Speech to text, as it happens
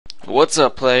What's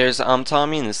up, players? I'm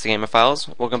Tommy and this is the Gamer Files.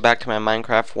 Welcome back to my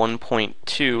Minecraft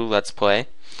 1.2 Let's Play.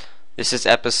 This is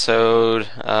episode,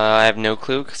 I have no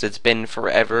clue because it's been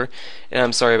forever, and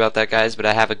I'm sorry about that, guys, but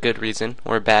I have a good reason,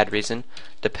 or a bad reason,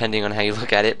 depending on how you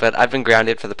look at it. But I've been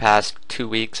grounded for the past 2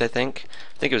 weeks, I think.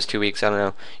 I think it was 2 weeks, I don't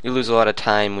know. You lose a lot of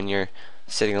time when you're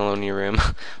sitting alone in your room.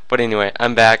 But anyway,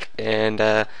 I'm back, and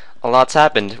a lot's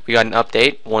happened. We got an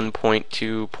update,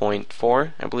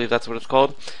 1.2.4, I believe that's what it's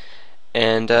called.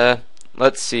 And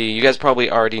let's see, you guys probably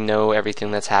already know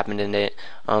everything that's happened in it.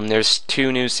 There's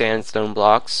 2 new sandstone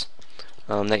blocks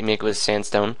that you make with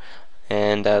sandstone,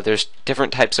 and there's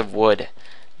different types of wood.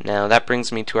 Now that brings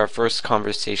me to our first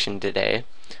conversation today,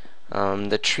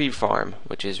 the tree farm,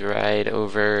 which is right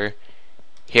over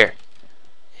here.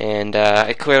 And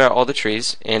I cleared out all the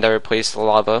trees, and I replaced the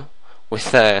lava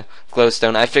with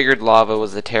glowstone. I figured lava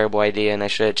was a terrible idea, and I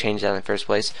should have changed that in the first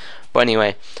place. But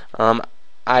anyway,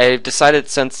 I decided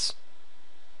since...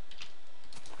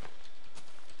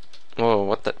 Whoa,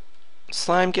 what the...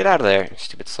 Slime, get out of there,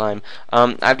 stupid slime.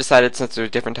 I've decided since there's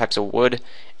different types of wood,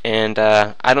 and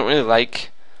I don't really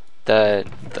like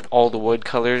all the wood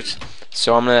colors,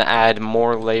 so I'm going to add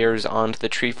more layers onto the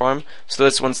tree farm. So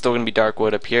this one's still going to be dark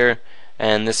wood up here,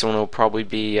 and this one will probably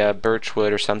be birch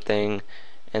wood or something,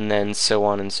 and then so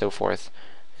on and so forth.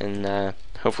 And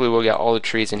hopefully we'll get all the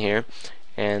trees in here,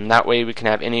 and that way we can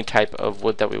have any type of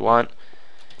wood that we want.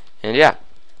 And yeah,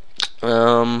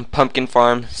 pumpkin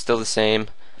farm still the same.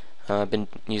 I've been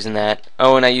using that.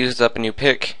 Oh, and I used up a new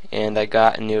pick, and I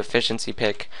got a new efficiency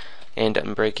pick and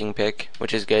unbreaking pick,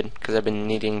 which is good because I've been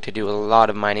needing to do a lot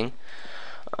of mining.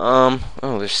 Oh,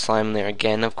 there's slime there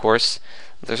again, of course.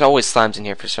 There's always slimes in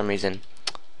here for some reason.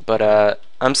 But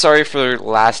I'm sorry for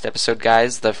last episode,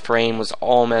 guys. The frame was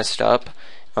all messed up.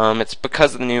 It's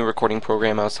because of the new recording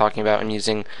program I was talking about. I'm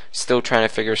using, still trying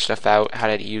to figure stuff out, how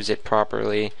to use it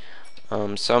properly.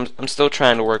 So I'm still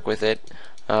trying to work with it.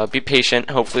 Be patient.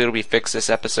 Hopefully it'll be fixed this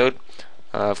episode.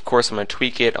 Of course, I'm going to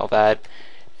tweak it, all that.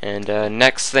 And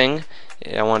next thing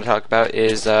I want to talk about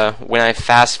is when I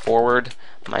fast forward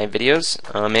my videos.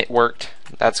 It worked.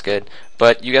 That's good.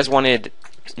 But you guys wanted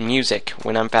music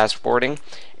when I'm fast forwarding,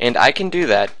 and I can do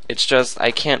that. It's just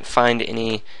I can't find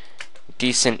any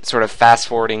decent sort of fast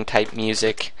forwarding type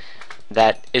music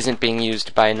that isn't being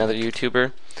used by another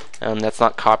YouTuber that's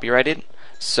not copyrighted.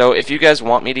 So if you guys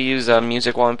want me to use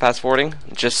music while I'm fast forwarding,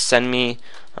 just send me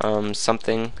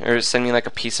something, or send me like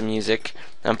a piece of music,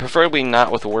 preferably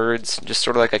not with words, just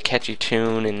sort of like a catchy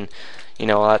tune and you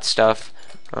know, all that stuff.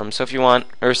 So if you want,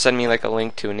 or send me like a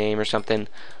link to a name or something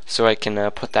so I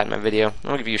can put that in my video.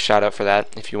 I'll give you a shout out for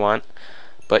that if you want.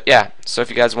 But yeah, so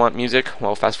if you guys want music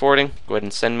while fast forwarding, go ahead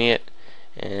and send me it.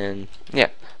 And yeah,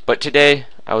 but today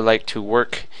I would like to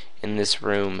work in this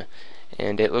room,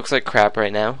 and it looks like crap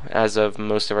right now, as of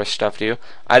most of our stuff do.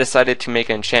 I decided to make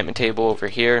an enchantment table over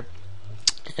here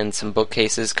and some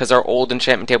bookcases, because our old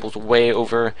enchantment table is way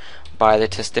over by the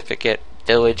Testificate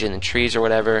village and the trees or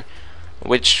whatever,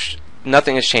 which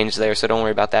nothing has changed there, so don't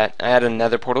worry about that. I added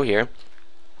another portal here,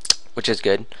 which is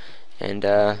good. And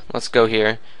let's go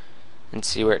here and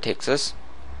see where it takes us.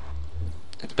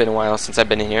 It's been a while since I've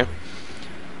been in here.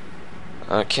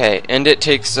 Okay, and it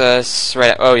takes us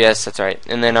right. Oh yes, that's right.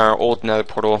 And then our old nether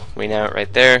portal, we now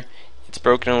right there. It's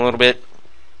broken a little bit.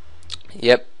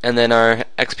 Yep. And then our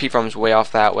XP farm's way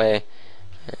off that way.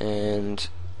 And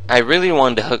I really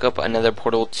wanted to hook up another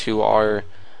portal to our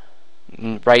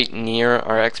right near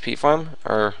our XP farm,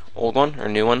 our old one or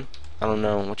new one. I don't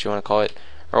know what you want to call it.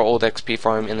 Our old XP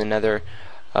farm in the nether.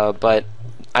 But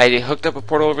I hooked up a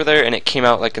portal over there, and it came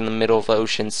out like in the middle of the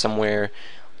ocean somewhere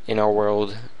in our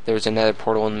world. There was another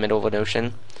portal in the middle of an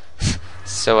ocean.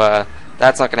 So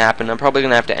that's not going to happen. I'm probably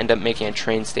going to have to end up making a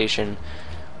train station,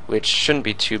 which shouldn't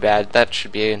be too bad. That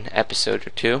should be an episode or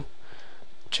 2.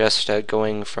 Just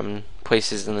going from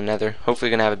places in the nether. Hopefully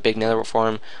going to have a big nether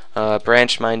farm.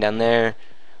 Branch mine down there.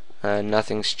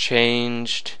 Nothing's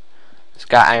changed. It's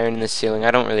got iron in the ceiling.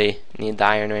 I don't really need the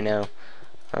iron right now.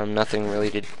 Nothing really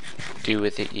to do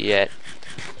with it yet.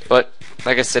 But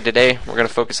like I said, today we're going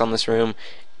to focus on this room.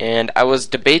 And I was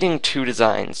debating 2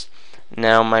 designs.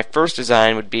 Now my first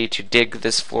design would be to dig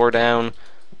this floor down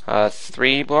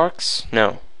 3 blocks?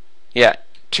 No. Yeah,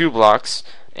 2 blocks,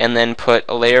 and then put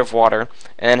a layer of water,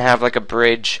 and then have like a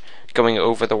bridge going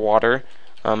over the water,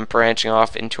 branching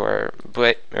off into our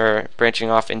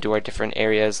different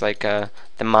areas, like the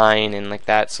mine and like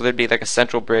that. So there'd be like a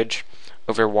central bridge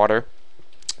over water,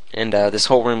 and this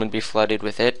whole room would be flooded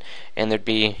with it, and there'd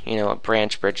be, you know,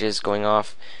 branch bridges going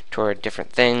off toward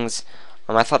different things.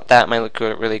 I thought that might look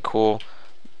really cool,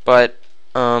 but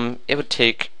it would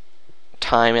take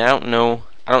time, and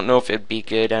I I don't know if it'd be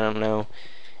good, I don't know.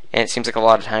 And it seems like a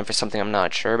lot of time for something I'm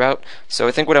not sure about. So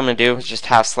I think what I'm going to do is just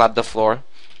half slab the floor.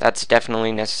 That's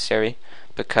definitely necessary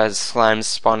because slimes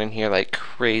spawn in here like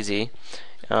crazy.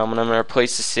 And I'm going to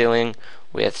replace the ceiling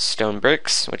with stone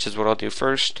bricks, which is what I'll do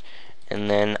first. And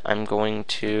then I'm going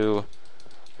to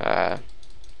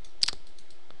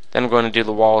do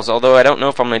the walls, although I don't know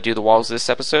if I'm going to do the walls this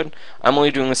episode. I'm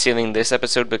only doing the ceiling this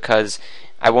episode because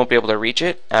I won't be able to reach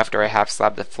it after I half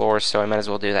slab the floor, so I might as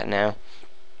well do that now.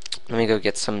 Let me go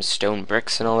get some stone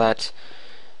bricks and all that,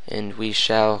 and we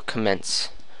shall commence.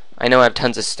 I know I have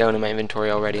tons of stone in my inventory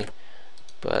already,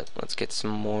 but let's get some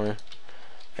more.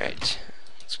 Alright,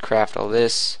 let's craft all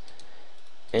this.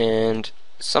 And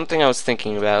something I was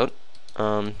thinking about,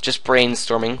 just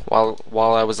brainstorming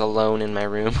while I was alone in my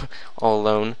room, all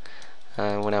alone,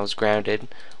 when I was grounded,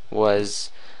 was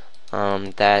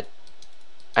that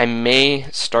I may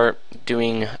start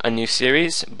doing a new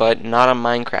series, but not a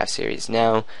Minecraft series.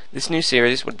 Now, this new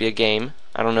series would be a game.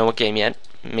 I don't know what game yet.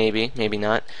 Maybe, maybe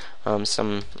not.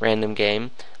 Some random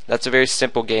game. That's a very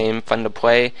simple game, fun to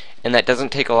play, and that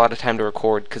doesn't take a lot of time to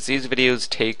record, because these videos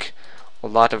take a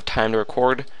lot of time to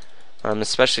record,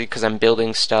 especially because I'm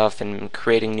building stuff and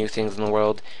creating new things in the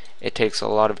world. It takes a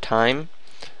lot of time.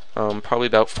 Probably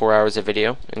about 4 hours of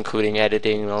video, including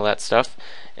editing and all that stuff.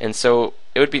 And so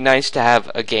it would be nice to have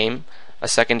a game, a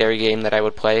secondary game that I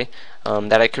would play,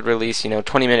 that I could release,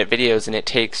 20-minute videos, and it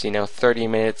takes, 30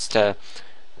 minutes to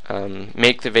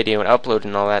make the video and upload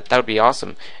and all that. That would be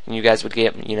awesome, and you guys would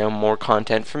get, more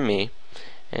content from me.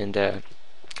 And I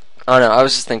don't know, I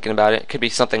was just thinking about it. It could be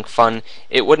something fun.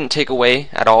 It wouldn't take away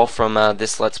at all from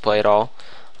this Let's Play at all,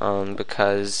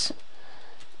 because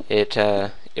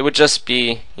it would just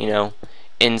be,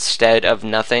 instead of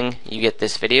nothing, you get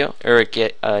this video, or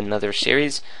get another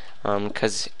series,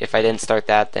 because if I didn't start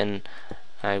that, then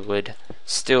I would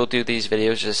still do these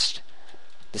videos, just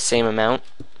the same amount.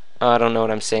 I don't know what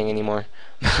I'm saying anymore.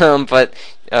 But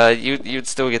you'd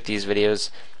still get these videos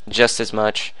just as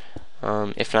much,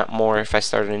 if not more, if I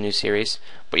started a new series.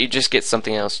 But you just get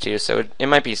something else too, so it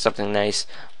might be something nice.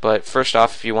 But first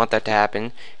off, if you want that to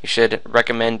happen, you should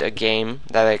recommend a game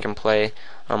that I can play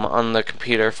on the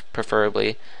computer,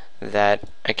 preferably, that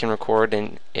I can record,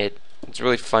 and it's a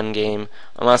really fun game.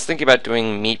 I was thinking about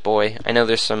doing Meat Boy. I know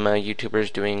there's some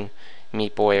YouTubers doing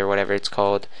Meat Boy or whatever it's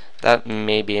called. That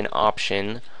may be an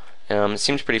option. It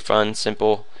seems pretty fun,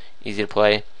 simple, easy to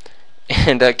play.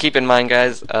 And keep in mind,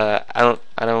 guys, I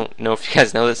don't know if you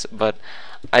guys know this, but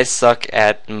I suck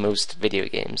at most video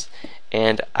games.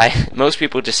 And most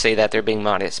people just say that they're being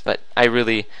modest, but I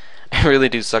really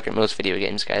do suck at most video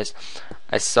games, guys.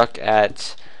 I suck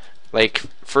at like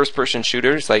first-person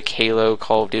shooters like Halo,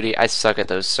 Call of Duty. I suck at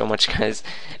those so much, guys.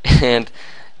 And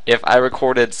if I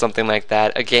recorded something like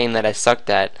that, a game that I sucked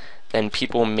at, then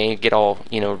people may get all,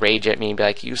 rage at me and be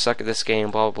like, you suck at this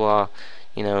game, blah blah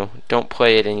blah. Don't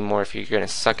play it anymore if you're gonna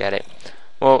suck at it.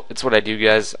 Well, it's what I do,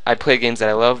 guys. I play games that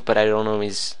I love, but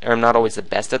I'm not always the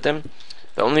best at them.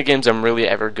 The only games I'm really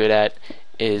ever good at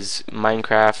is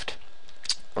Minecraft,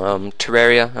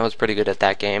 Terraria. I was pretty good at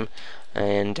that game,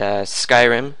 and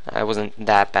Skyrim. I wasn't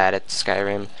that bad at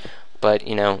Skyrim, but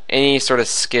any sort of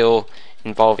skill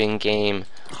involving game,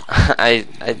 I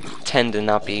tend to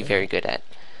not be very good at.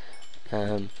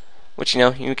 Which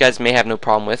you guys may have no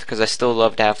problem with, because I still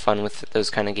love to have fun with those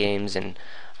kind of games, and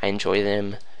I enjoy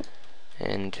them.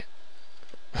 And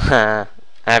I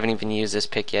haven't even used this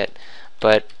pick yet,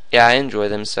 but yeah, I enjoy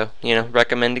them. So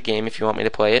recommend a game if you want me to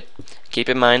play it. Keep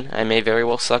in mind, I may very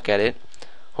well suck at it.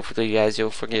 Hopefully you guys,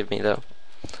 you'll forgive me though.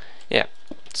 Yeah.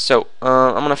 So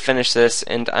I'm gonna finish this,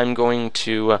 and I'm going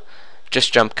to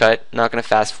just jump cut. Not gonna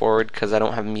fast forward because I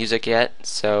don't have music yet.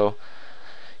 So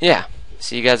yeah.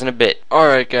 See you guys in a bit.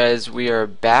 Alright guys, we are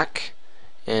back,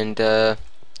 and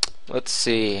let's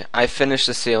see, I finished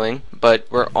the ceiling, but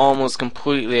we're almost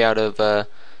completely out of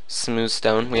smooth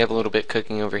stone. We have a little bit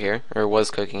cooking over here, or was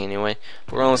cooking anyway.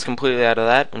 We're almost completely out of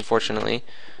that, unfortunately,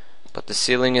 but the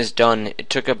ceiling is done. It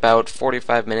took about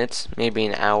 45 minutes, maybe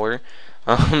an hour,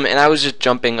 and I was just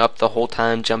jumping up the whole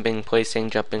time, jumping,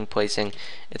 placing.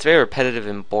 It's very repetitive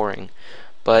and boring,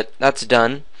 but that's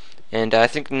done, and I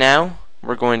think now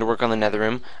we're going to work on the nether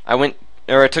room.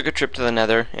 I took a trip to the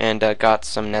nether and got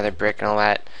some nether brick and all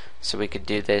that so we could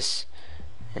do this.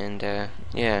 And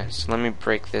yeah, so let me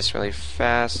break this really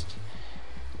fast.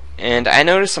 And I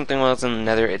noticed something while I was in the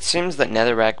nether. It seems that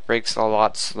netherrack breaks a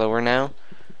lot slower now,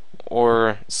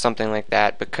 or something like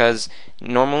that, because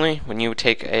normally when you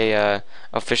take a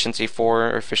efficiency 4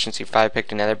 or efficiency 5 pick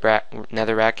to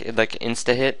netherrack, it like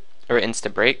insta hit or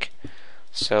insta break.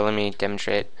 So let me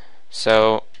demonstrate.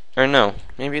 So, or no,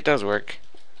 maybe it does work.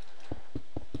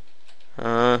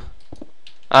 I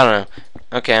don't know.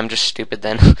 Okay, I'm just stupid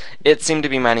then. It seemed to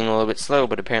be mining a little bit slow,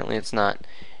 but apparently it's not.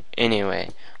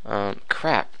 Anyway,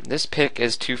 crap. This pick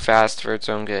is too fast for its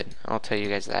own good. I'll tell you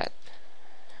guys that.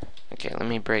 Okay, let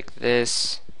me break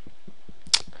this.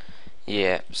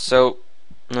 Yeah, so,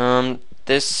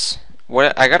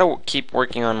 what I gotta keep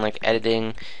working on, like,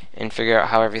 editing and figure out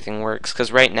how everything works,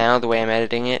 because right now, the way I'm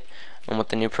editing it, with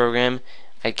the new program,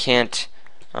 I can't,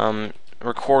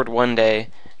 record one day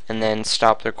and then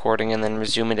stop the recording and then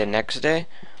resume it the next day,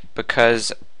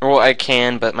 because, well, I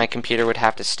can, but my computer would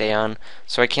have to stay on,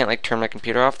 so I can't, like, turn my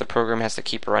computer off. The program has to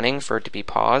keep running for it to be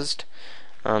paused.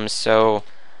 So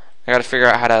I gotta figure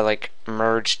out how to, like,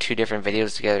 merge two different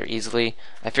videos together easily.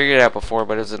 I figured it out before,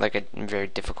 but it was like a very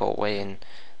difficult way, and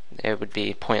it would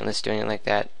be pointless doing it like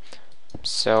that.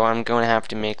 So I'm going to have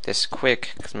to make this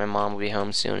quick, because my mom will be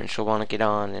home soon, and she'll want to get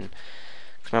on, and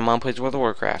because my mom plays World of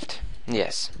Warcraft.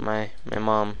 Yes, my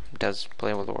mom does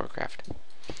play World of Warcraft.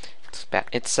 It's bad.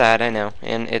 It's sad, I know,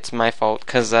 and it's my fault,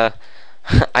 because I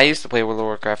used to play World of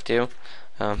Warcraft too,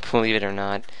 believe it or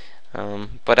not.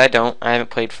 But I don't. I haven't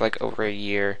played for like over a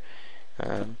year.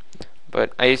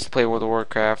 But I used to play World of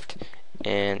Warcraft,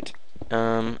 and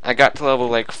I got to level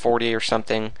like 40 or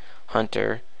something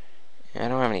hunter. I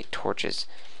don't have any torches.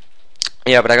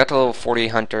 Yeah, but I got to level 40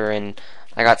 hunter, and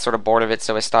I got sort of bored of it,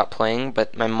 so I stopped playing.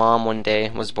 But my mom one day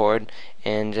was bored,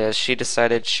 and she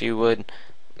decided she would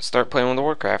start playing World of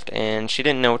Warcraft, and she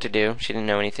didn't know what to do. She didn't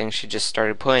know anything. She just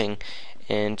started playing,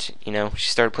 and you know, she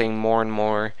started playing more and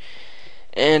more.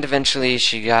 And eventually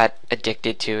she got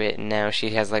addicted to it, and now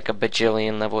she has like a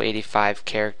bajillion level 85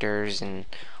 characters and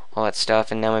all that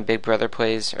stuff. And now my big brother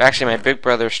plays, or actually my big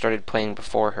brother started playing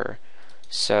before her.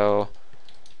 So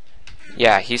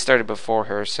yeah, he started before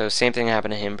her, so same thing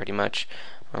happened to him pretty much.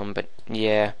 But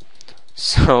yeah,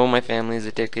 so my family is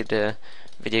addicted to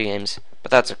video games,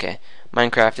 but that's okay.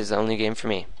 Minecraft is the only game for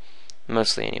me,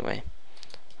 mostly anyway.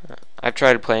 I've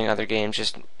tried playing other games,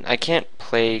 just I can't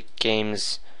play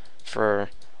games for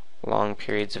long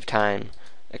periods of time,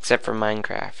 except for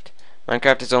Minecraft.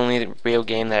 Minecraft is only the real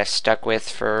game that I stuck with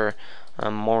for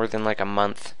more than like a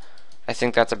month. I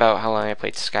think that's about how long I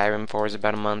played Skyrim for, is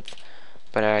about a month.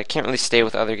 But I can't really stay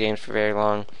with other games for very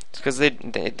long. It's because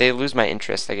they lose my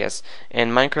interest, I guess.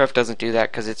 And Minecraft doesn't do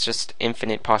that because it's just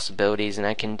infinite possibilities, and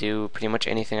I can do pretty much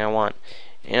anything I want.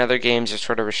 In other games, you're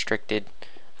sort of restricted.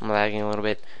 I'm lagging a little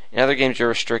bit. In other games, you're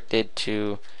restricted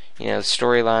to, you know, the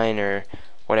storyline or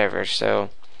whatever. So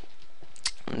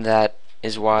that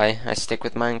is why I stick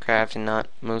with Minecraft and not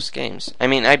most games. I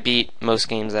mean, I beat most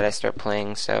games that I start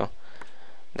playing, so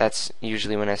that's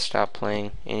usually when I stop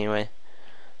playing anyway.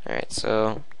 Alright,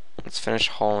 so let's finish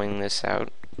hauling this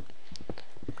out.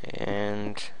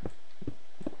 And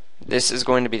this is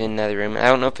going to be the nether room. I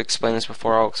don't know if I explained this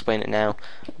before, I'll explain it now.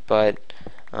 But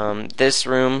this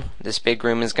room, this big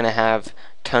room, is going to have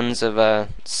tons of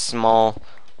small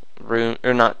room,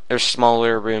 or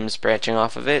smaller rooms branching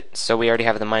off of it. So we already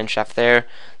have the mine shaft there.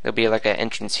 There'll be like an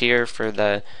entrance here for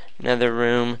the nether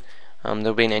room.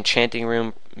 There'll be an enchanting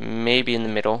room maybe in the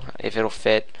middle if it'll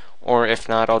fit, or if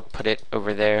not, I'll put it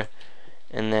over there.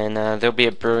 And then there'll be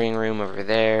a brewing room over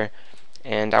there,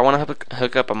 and I want to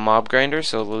hook up a mob grinder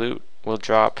so loot will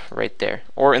drop right there,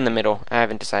 or in the middle. I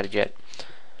haven't decided yet,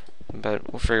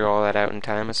 but we'll figure all that out in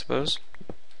time, I suppose.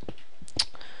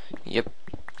 Yep.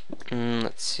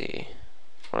 Let's see,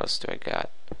 what else do I got?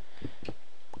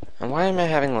 And why am I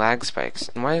having lag spikes?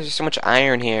 And why is there so much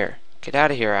iron here? Get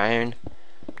out of here, iron.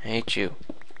 I hate you,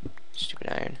 stupid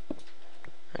iron.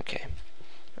 Okay.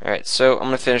 Alright, so I'm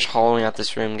going to finish hollowing out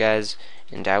this room, guys,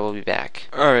 and I will be back.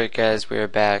 Alright, guys, we are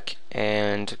back,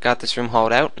 and got this room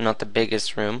hauled out. Not the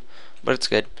biggest room, but it's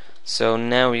good. So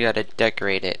now we got to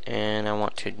decorate it, and I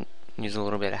want to use a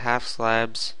little bit of half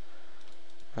slabs,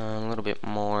 a little bit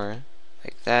more,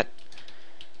 like that.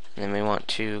 And then we want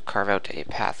to carve out a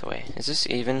pathway. Is this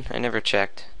even? I never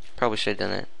checked. Probably should have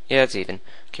done that. Yeah, it's even.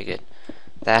 Okay, good.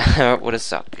 That would have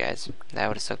sucked, guys. That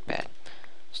would have sucked bad.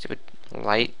 Stupid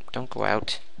light. Don't go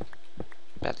out.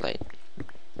 Bad light.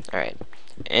 Alright.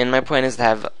 And my plan is to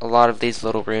have a lot of these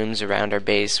little rooms around our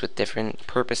base with different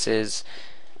purposes.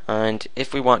 And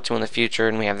if we want to in the future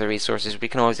and we have the resources, we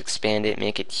can always expand it,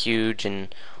 make it huge,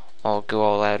 and I'll go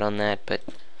all out on that. But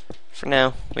for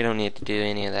now, we don't need to do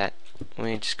any of that.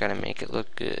 We just gotta make it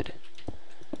look good.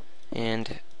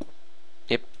 And,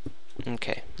 yep.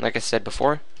 Okay. Like I said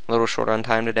before, a little short on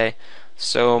time today.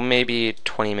 So maybe a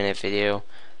 20-minute video.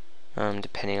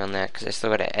 Depending on that, because I still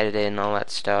gotta edit it and all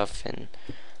that stuff, and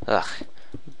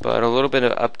but a little bit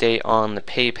of update on the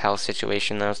PayPal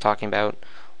situation that I was talking about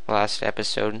last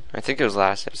episode. I think it was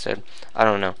last episode. I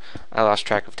don't know. I lost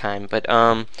track of time. But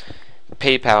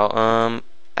PayPal.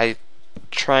 I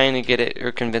trying to get it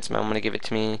or convince my mom to give it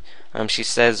to me. She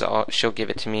says she'll give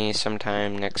it to me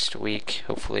sometime next week,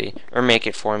 hopefully, or make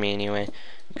it for me anyway,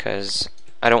 because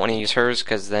I don't want to use hers,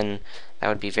 because then that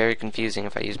would be very confusing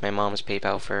if I use my mom's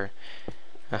PayPal for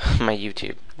my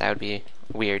YouTube. That would be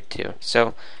weird too.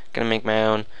 So, gonna make my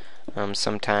own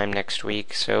sometime next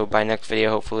week. So by next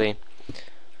video, hopefully,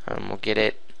 we'll get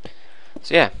it.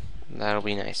 So yeah, that'll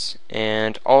be nice.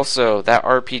 And also that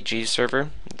RPG server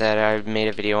that I made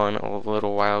a video on a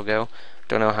little while ago.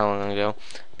 Don't know how long ago,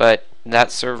 but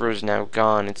that server is now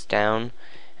gone. It's down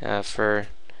for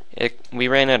it. We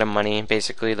ran out of money.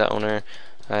 Basically, the owner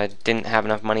didn't have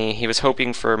enough money. He was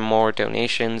hoping for more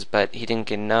donations, but he didn't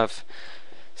get enough.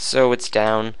 So it's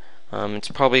down. It's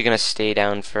probably gonna stay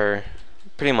down for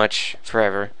pretty much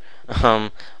forever,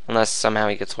 unless somehow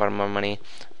he gets a lot more money.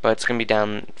 But it's gonna be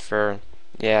down for,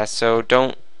 yeah. So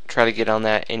don't try to get on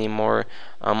that anymore.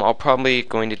 I'll probably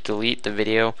going to delete the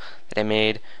video that I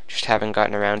made. Just haven't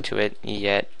gotten around to it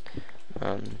yet.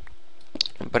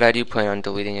 But I do plan on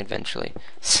deleting it eventually.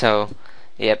 So,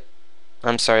 yep.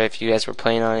 I'm sorry if you guys were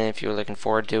playing on it, if you were looking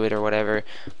forward to it or whatever,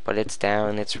 but it's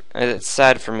down. It's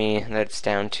sad for me that it's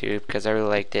down too, because I really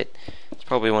liked it. It's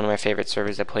probably one of my favorite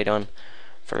servers I played on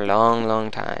for a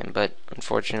long time, but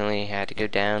unfortunately I had to go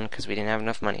down because we didn't have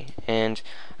enough money, and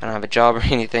I don't have a job or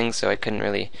anything, so I couldn't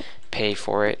really pay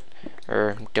for it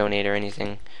or donate or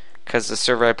anything, because the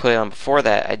server I played on before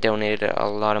that, I donated a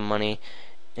lot of money,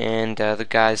 and the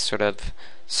guys sort of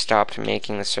stopped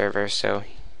making the server, so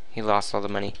he lost all the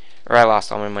money, or I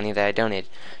lost all my money that I donated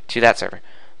to that server.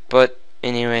 But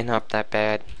anyway, not that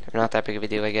bad, or not that big of a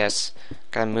deal, I guess.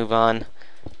 Gotta move on,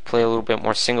 play a little bit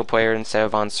more single player instead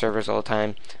of on servers all the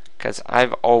time, because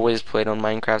I've always played on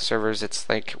Minecraft servers. It's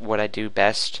like what I do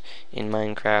best in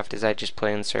Minecraft, is I just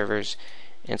play on servers,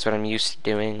 and it's what I'm used to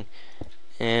doing.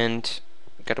 And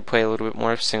gotta play a little bit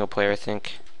more single player, I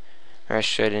think, or I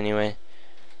should anyway.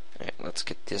 Alright, let's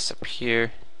get this up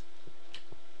here,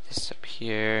 this up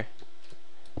here.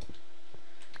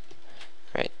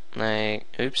 Right, like,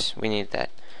 oops, we need that,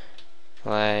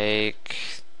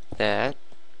 like that,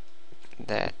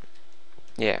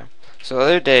 yeah. So the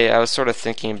other day I was sort of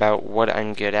thinking about what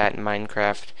I'm good at in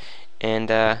Minecraft,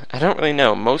 and I don't really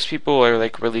know. Most people are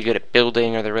like really good at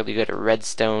building, or they're really good at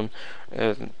redstone,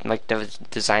 like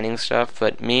designing stuff,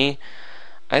 but me,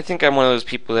 I think I'm one of those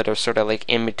people that are sort of like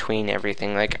in between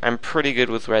everything. Like, I'm pretty good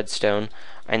with redstone.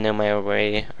 I know my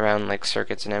way around like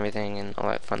circuits and everything and all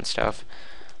that fun stuff.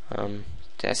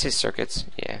 Did I say circuits?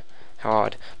 Yeah, how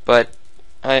odd. But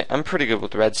I'm pretty good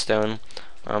with redstone.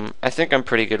 I think I'm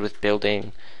pretty good with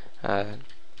building.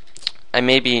 I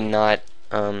maybe not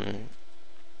a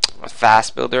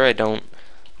fast builder. I don't,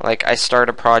 like, I start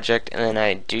a project and then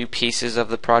I do pieces of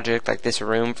the project, like this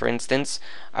room for instance.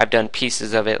 I've done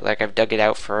pieces of it, like I've dug it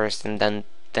out first and then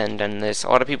done this. A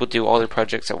lot of people do all their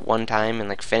projects at one time and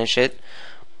like finish it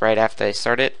right after they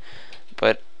start it.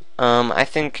 But I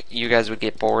think you guys would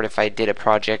get bored if I did a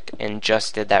project and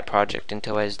just did that project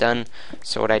until I was done.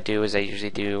 So what I do is I usually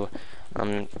do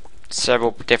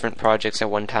several different projects at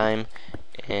one time,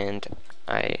 and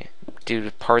I do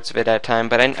parts of it at a time,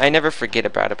 but I never forget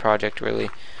about a project really,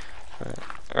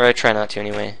 or I try not to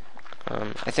anyway.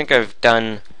 I think I've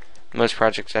done most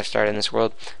projects I've started in this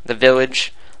world. The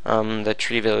village, the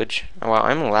tree village. Oh, wow,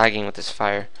 I'm lagging with this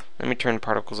fire. Let me turn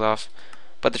particles off.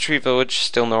 But the tree village,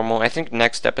 still normal. I think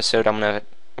next episode I'm going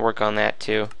to work on that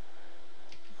too.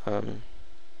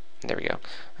 There we go.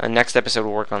 Next episode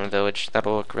we'll work on the village.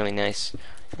 That'll look really nice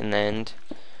in the end,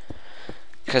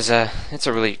 because it's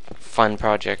a really fun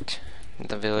project,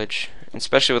 the village,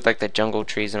 especially with like the jungle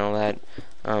trees and all that.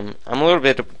 I'm a little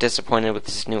bit disappointed with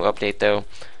this new update though.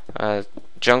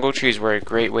 Jungle trees were a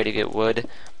great way to get wood,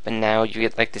 but now you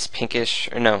get like this pinkish,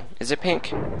 or no, is it pink?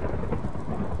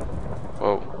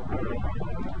 Whoa.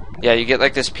 Yeah, you get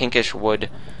like this pinkish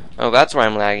wood. Oh, that's why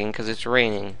I'm lagging, because it's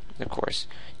raining, of course.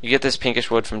 You get this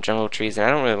pinkish wood from jungle trees, and I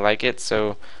don't really like it,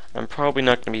 so I'm probably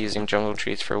not going to be using jungle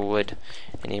trees for wood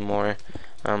anymore.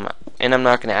 And I'm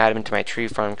not going to add them to my tree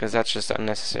farm, because that's just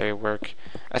unnecessary work.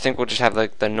 I think we'll just have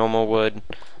like the normal wood,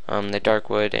 the dark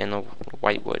wood, and the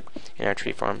white wood in our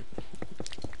tree farm.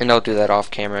 And I'll do that off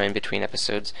camera in between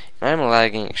episodes. And I'm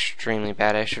lagging extremely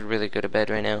bad. I should really go to bed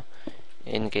right now.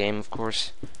 In game, of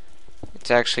course.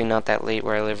 It's actually not that late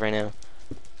where I live right now.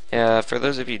 For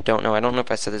those of you who don't know, I don't know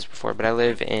if I said this before, but I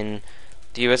live in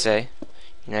the USA,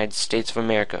 United States of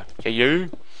America. Yeah.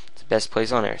 It's the best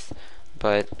place on earth.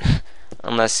 But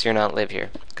unless you're not live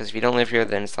here, because if you don't live here,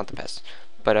 then it's not the best.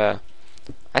 But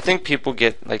I think people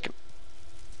get like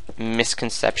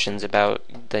misconceptions about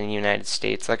the United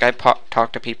States. Like I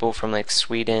talk to people from like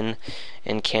Sweden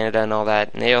and Canada and all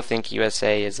that, and they all think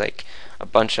USA is like a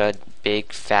bunch of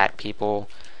big fat people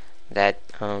that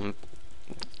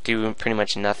do pretty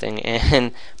much nothing,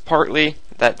 and partly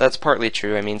that's partly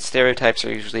true. I mean, stereotypes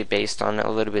are usually based on a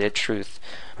little bit of truth,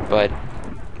 but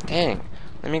dang,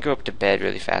 let me go up to bed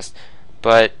really fast.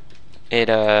 But it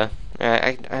I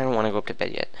don't want to go up to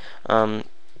bed yet.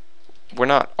 We're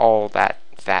not all that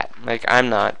fat. Like I'm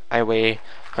not. I weigh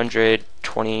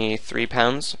 123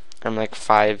 pounds. I'm like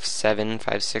 5'7",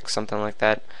 5'6", something like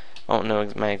that. I don't know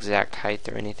my exact height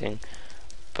or anything,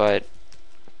 but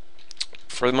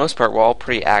for the most part, we're all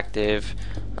pretty active.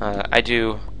 I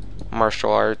do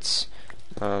martial arts,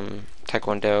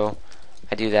 taekwondo.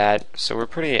 I do that, so we're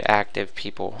pretty active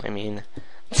people. I mean,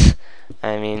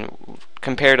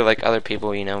 compared to like other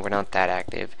people, you know, we're not that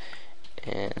active.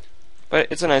 But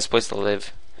it's a nice place to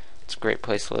live. It's a great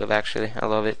place to live, actually. I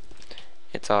love it.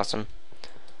 It's awesome.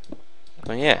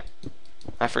 But yeah,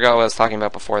 I forgot what I was talking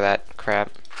about before that.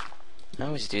 Crap. I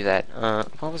always do that.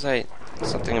 What was I?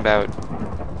 Something about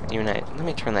Unite. Let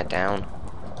me turn that down.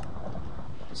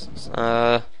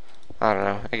 I don't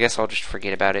know. I guess I'll just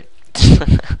forget about it.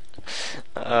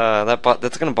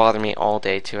 That's gonna bother me all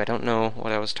day too. I don't know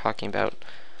what I was talking about.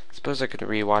 I suppose I could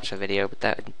rewatch the video, but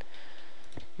that would,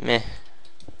 meh.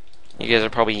 You guys are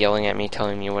probably yelling at me,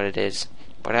 telling me what it is,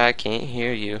 but I can't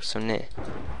hear you, so nah.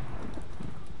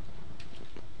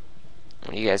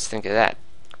 What do you guys think of that?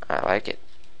 I like it.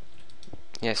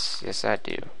 Yes, I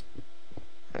do.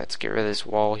 Let's get rid of this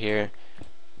wall here.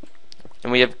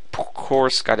 And we have, of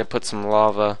course, got to put some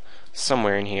lava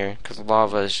somewhere in here, because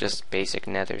lava is just basic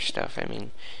nether stuff. I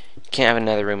mean, you can't have a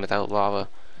nether room without lava.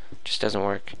 It just doesn't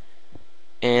work.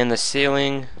 And the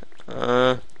ceiling,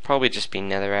 probably just be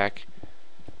netherrack.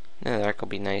 Netherrack will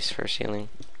be nice for a ceiling.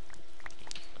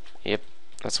 Yep,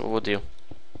 that's what we'll do.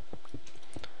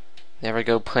 Never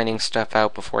go planning stuff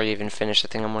out before I even finish the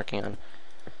thing I'm working on.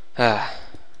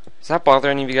 Does that bother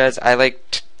any of you guys?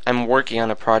 I'm working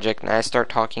on a project and I start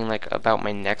talking like about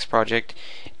my next project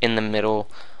in the middle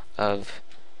of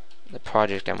the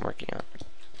project I'm working on.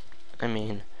 I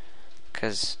mean,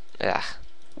 cause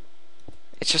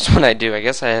it's just what I do. I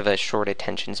guess I have a short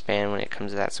attention span when it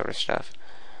comes to that sort of stuff.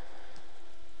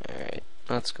 Alright,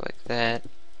 let's go like that.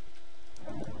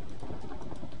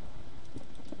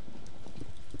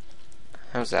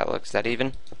 How's that look? Is that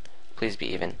even? Please be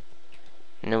even.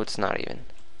 No, it's not even.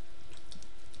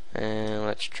 And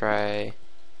let's try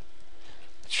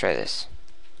this.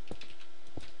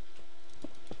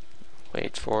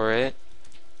 Wait for it.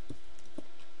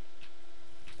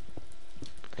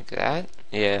 Like that?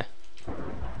 Yeah.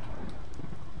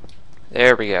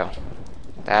 There we go.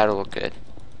 That'll look good.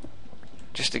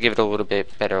 Just to give it a little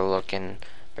bit better look and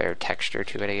better texture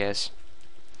to it, I guess.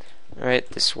 Alright,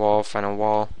 this wall, final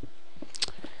wall.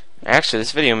 Actually,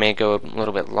 this video may go a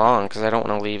little bit long because I don't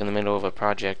want to leave in the middle of a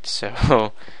project,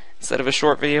 so instead of a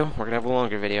short video, we're going to have a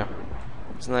longer video.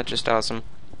 Isn't that just awesome?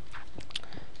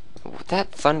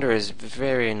 That thunder is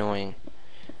very annoying.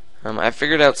 I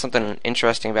figured out something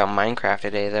interesting about Minecraft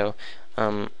today, though.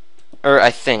 Or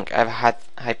I think I've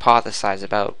hypothesized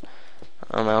about.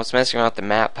 I was messing around with the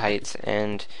map heights,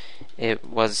 and it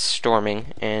was storming,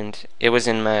 and it was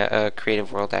in my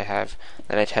creative world I have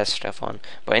that I test stuff on.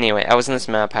 But anyway, I was in this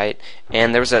map height,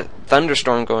 and there was a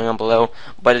thunderstorm going on below,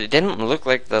 but it didn't look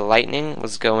like the lightning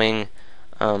was going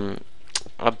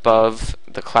above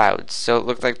the clouds. So it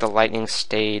looked like the lightning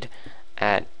stayed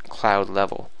at cloud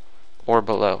level or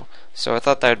below. So I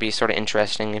thought that would be sort of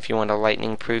interesting if you want to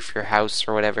lightning proof your house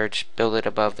or whatever, just build it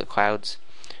above the clouds.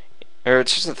 Or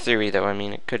it's just a theory, though. I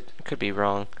mean, it could be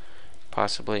wrong,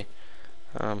 possibly.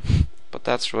 But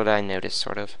that's what I noticed,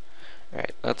 sort of. All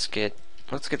right, let's get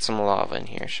some lava in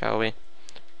here, shall we?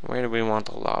 Where do we want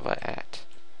the lava at?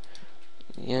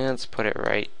 Yeah, let's put it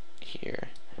right here.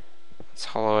 Let's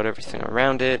hollow out everything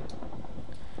around it,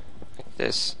 like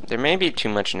this. There may be too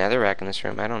much netherrack in this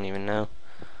room. I don't even know.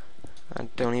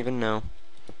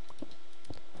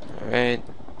 Alright.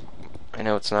 I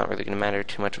know it's not really going to matter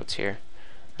too much what's here.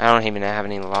 I don't even have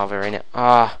any lava right now.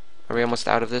 Are we almost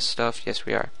out of this stuff? Yes,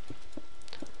 we are.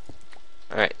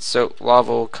 Alright, so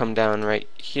lava will come down right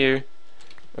here.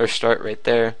 Or start right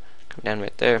there. Come down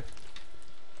right there.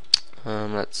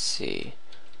 Let's see.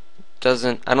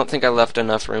 I don't think I left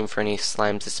enough room for any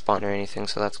slime to spawn or anything,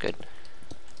 so that's good.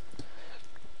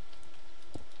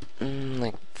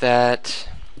 Like that.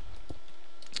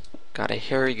 Gotta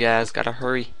hurry, guys. Gotta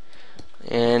hurry.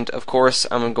 And of course,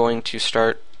 I'm going to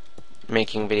start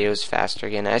making videos faster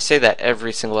again. I say that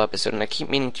every single episode, and I keep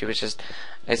meaning to. It's just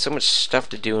I have so much stuff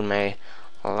to do in my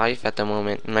life at the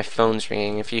moment, and my phone's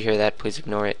ringing. If you hear that, please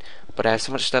ignore it. But I have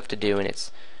so much stuff to do, and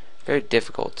it's very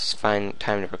difficult to find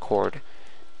time to record.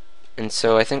 And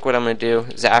so I think what I'm going to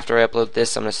do is after I upload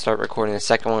this, I'm going to start recording the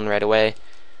second one right away.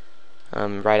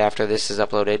 Right after this is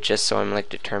uploaded, just so I'm like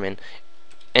determined.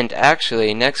 And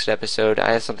actually, next episode,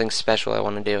 I have something special I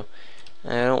want to do.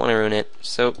 I don't want to ruin it,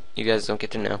 so you guys don't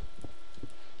get to know.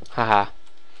 Haha.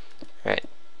 Right.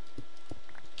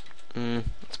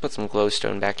 Let's put some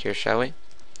glowstone back here, shall we?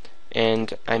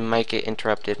 And I might get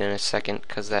interrupted in a second,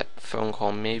 because that phone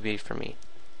call may be for me.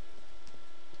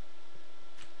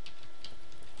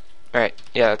 Alright,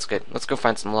 yeah, that's good. Let's go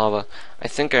find some lava. I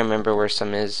think I remember where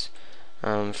some is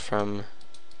from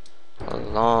a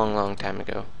long time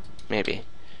ago. Maybe.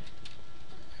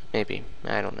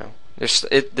 I don't know. This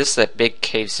is a big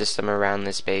cave system around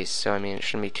this base, so I mean it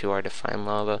shouldn't be too hard to find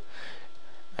lava.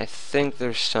 I think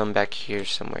there's some back here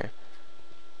somewhere.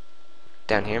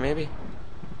 Down here, maybe?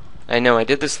 I know, I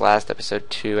did this last episode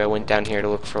too. I went down here to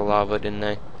look for lava, didn't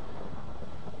I?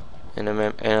 And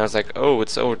I was like, oh,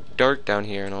 it's so dark down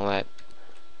here and all that.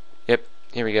 Yep,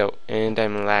 here we go. And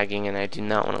I'm lagging, and I do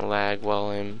not want to lag while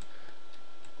I'm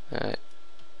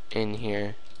in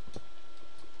here.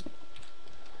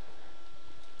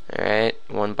 Alright,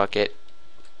 1 bucket.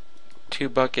 2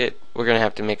 bucket. We're gonna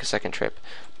have to make a second trip.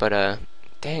 But,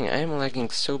 dang, I am lagging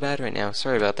so bad right now.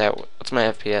 Sorry about that. What's my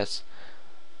FPS?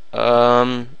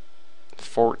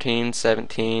 14,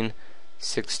 17,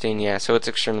 16, yeah, so it's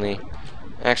extremely...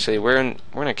 Actually, we're in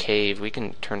a cave. We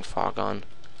can turn fog on.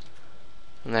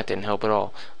 And that didn't help at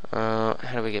all. How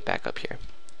do we get back up here?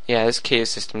 Yeah, this cave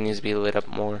system needs to be lit up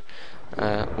more.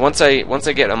 Once I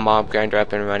get a mob grinder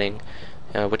up and running,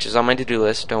 which is on my to-do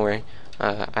list, don't worry.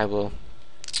 I'll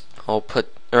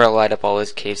light up all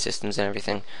those cave systems and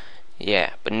everything.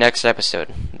 Yeah, but next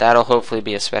episode, that'll hopefully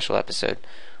be a special episode.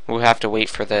 We'll have to wait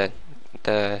for the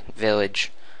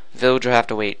village. Village will have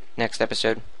to wait. Next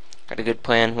episode. Got a good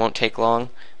plan. Won't take long,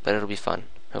 but it'll be fun.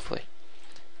 Hopefully.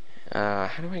 How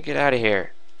do I get out of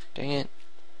here? Dang it.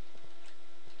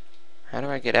 How do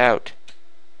I get out?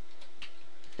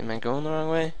 Am I going the wrong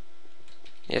way?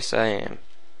 Yes, I am.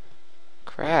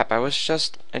 Crap, I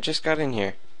just got in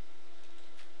here.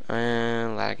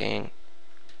 Lagging.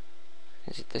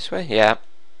 Is it this way? Yeah.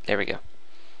 There we go.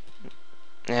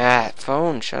 Ah,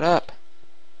 phone, shut up.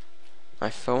 My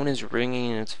phone is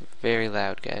ringing and it's very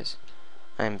loud, guys.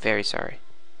 I'm very sorry.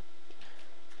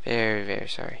 Very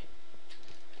sorry.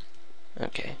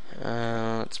 Okay,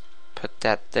 let's put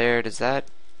that there. Does that?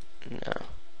 No.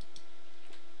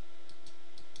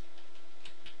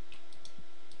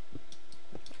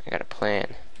 I got a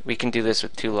plan. We can do this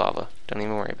with 2 lava. Don't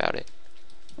even worry about it.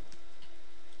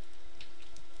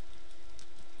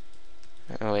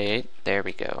 Oh, wait, there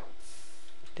we go.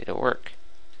 Did it work?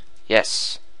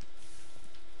 Yes.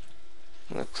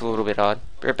 Looks a little bit odd.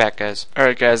 Be right back, guys.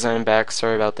 Alright, guys, I'm back.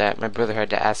 Sorry about that. My brother had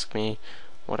to ask me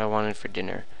what I wanted for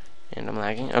dinner. And I'm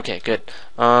lagging? Okay, good.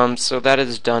 So that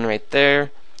is done right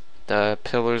there. The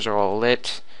pillars are all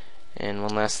lit. And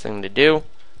one last thing to do.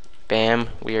 Bam.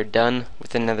 We are done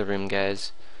with the nether room,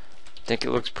 guys. I think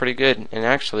it looks pretty good. And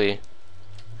actually,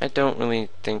 I don't really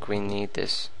think we need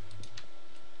this.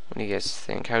 What do you guys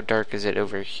think? How dark is it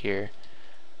over here?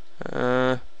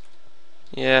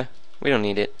 Yeah, we don't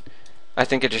need it. I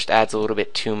think it just adds a little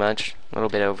bit too much, a little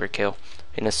bit overkill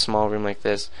in a small room like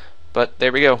this. But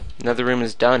there we go. Another room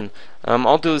is done.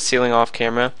 I'll do the ceiling off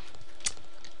camera.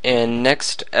 And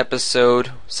next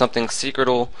episode, something secret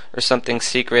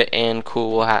and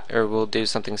cool. We'll do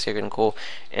something secret and cool.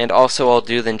 And also, I'll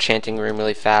do the enchanting room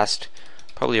really fast,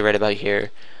 probably right about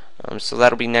here. So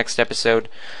that'll be next episode.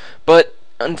 But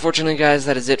unfortunately, guys,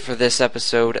 that is it for this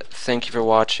episode. Thank you for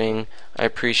watching. I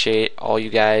appreciate all you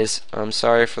guys. I'm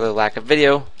sorry for the lack of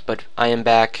video, but I am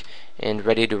back and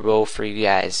ready to roll for you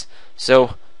guys.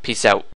 So, peace out.